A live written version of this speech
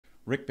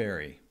Rick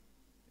Barry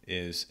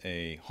is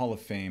a Hall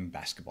of Fame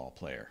basketball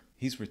player.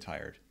 He's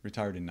retired in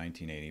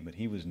 1980, but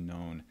he was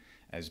known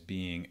as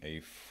being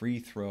a free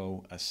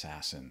throw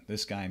assassin.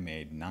 This guy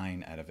made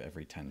 9 out of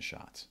every 10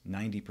 shots,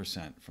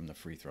 90% from the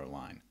free throw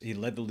line. He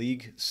led the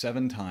league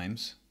 7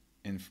 times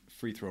in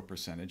free throw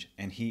percentage,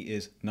 and he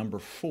is number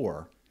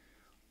 4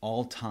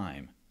 all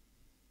time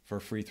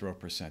for free throw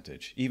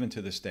percentage, even to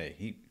this day.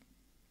 He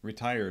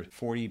retired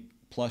 40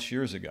 plus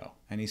years ago,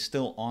 and he's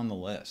still on the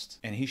list.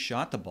 And he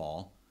shot the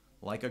ball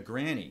like a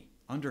granny,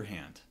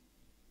 underhand,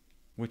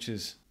 which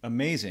is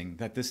amazing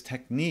that this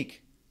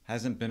technique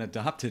hasn't been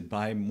adopted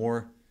by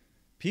more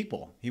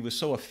people. He was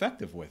so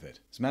effective with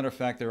it. As a matter of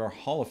fact, there are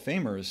Hall of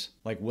Famers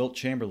like Wilt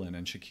Chamberlain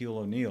and Shaquille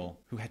O'Neill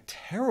who had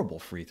terrible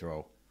free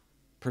throw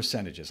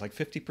percentages, like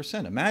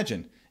 50%.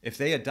 Imagine if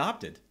they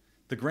adopted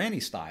the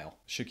granny style.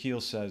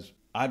 Shaquille says,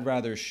 I'd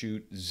rather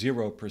shoot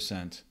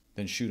 0%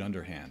 than shoot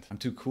underhand. I'm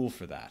too cool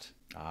for that.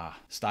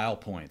 Style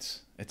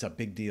points. It's a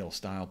big deal,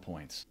 style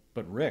points.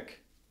 But Rick,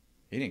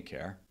 he didn't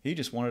care. He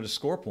just wanted to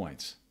score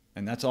points.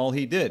 And that's all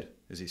he did,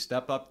 is he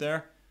stepped up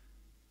there,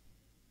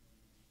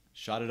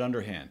 shot it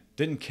underhand.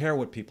 Didn't care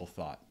what people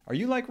thought. Are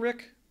you like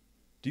Rick?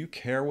 Do you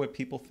care what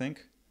people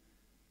think?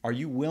 Are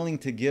you willing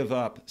to give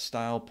up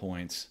style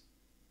points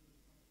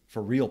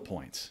for real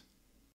points?